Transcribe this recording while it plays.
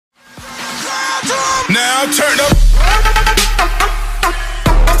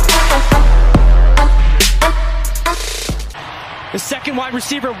second wide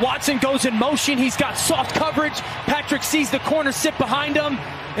receiver. Watson goes in motion. He's got soft coverage. Patrick sees the corner sit behind him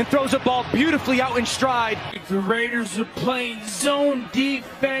and throws a ball beautifully out in stride. The Raiders are playing zone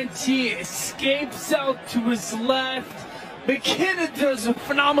defense. He escapes out to his left. McKinnon does a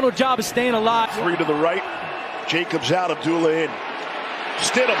Phenomenal job of staying alive. 3 to the right. Jacobs out, Abdullah in.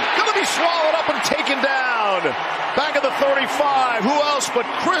 Stidham gonna be swallowed up and taken down. Back at the 35. Who else but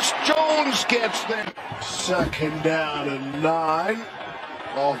Chris Jones gets there? Second down and 9.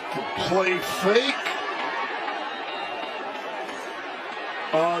 Off the play fake.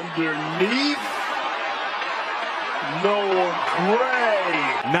 Underneath. Noah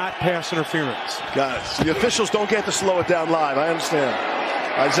Gray. Not pass interference. Got it. The officials don't get to slow it down live. I understand.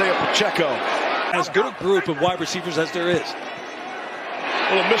 Isaiah Pacheco. As good a group of wide receivers as there is.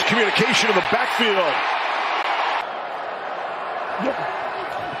 A little miscommunication in the backfield.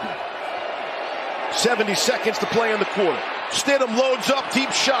 70 seconds to play in the quarter. Stidham loads up,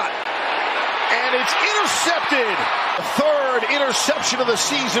 deep shot. And it's intercepted. The third interception of the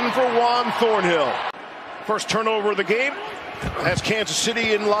season for Juan Thornhill. First turnover of the game. That's Kansas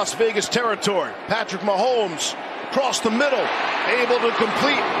City in Las Vegas territory. Patrick Mahomes across the middle, able to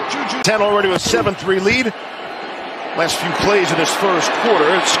complete. Juju 10 already with 7-3 lead. Last few plays of this first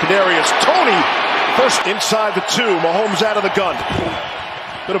quarter. It's Kadarius Toney first inside the 2. Mahomes out of the gun.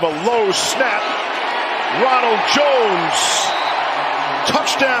 Bit of a low snap. Ronald Jones.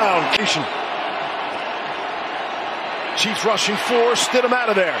 Touchdown. Chiefs rushing 4. Stidham out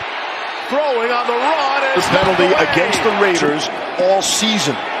of there. Throwing on the run. And penalty against the Raiders all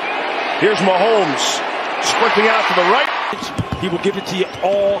season. Here's Mahomes. Splitting out to the right. He will give it to you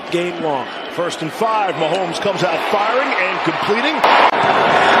all game long. 1st and 5. Mahomes comes out firing and completing.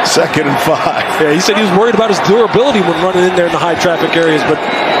 2nd and 5. Yeah, he said he was worried about his durability when running in there in the high traffic areas, but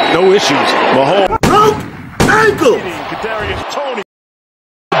no issues. Mahomes. Broke ankle. Kadarius Toney.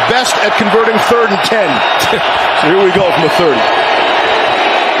 Best at converting 3rd and 10. So here we go from the 30.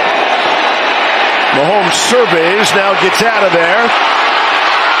 Mahomes surveys, now gets out of there.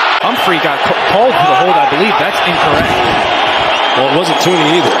 Humphrey got called for the hold, I believe. That's incorrect. Well, it wasn't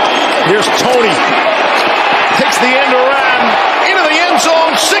Toney either. Here's Toney. Takes the end around. Into the end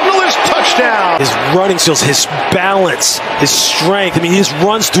zone. Signal is touchdown. His running skills, his balance, his strength. I mean, he just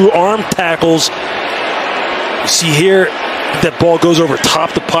runs through arm tackles. You see here, that ball goes over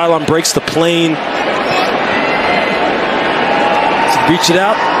top the pylon, breaks the plane. Does he reach it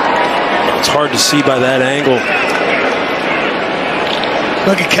out? It's hard to see by that angle.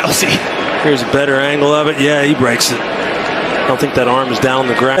 Look at Kelsey. Here's a better angle of it. Yeah, he breaks it. I don't think that arm is down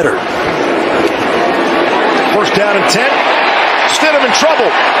the ground. First down and 10. Stidham in trouble.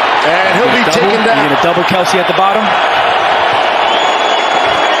 And he'll be taken down. You're going to double Kelsey at the bottom.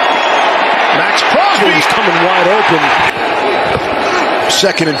 Max Crosby. He's coming wide open.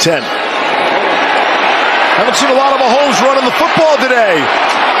 2nd and 10. Haven't seen a lot of Mahomes running the football today.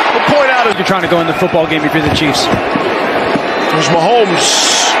 We'll point out as You're trying to go in the football game if you're the Chiefs. there's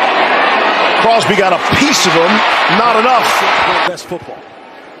Mahomes. Crosby got a piece of him. Not enough. Best football.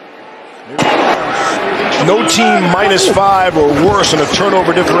 No team -5 or worse in a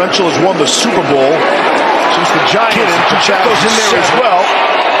turnover differential has won the Super Bowl since the Giants. Pacheco's in there as well.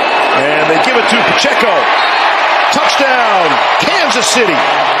 And they give it to Pacheco. Touchdown, Kansas City.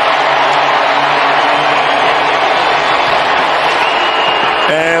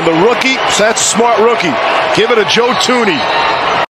 And the rookie, that's a smart rookie. Give it to Joe Thuney.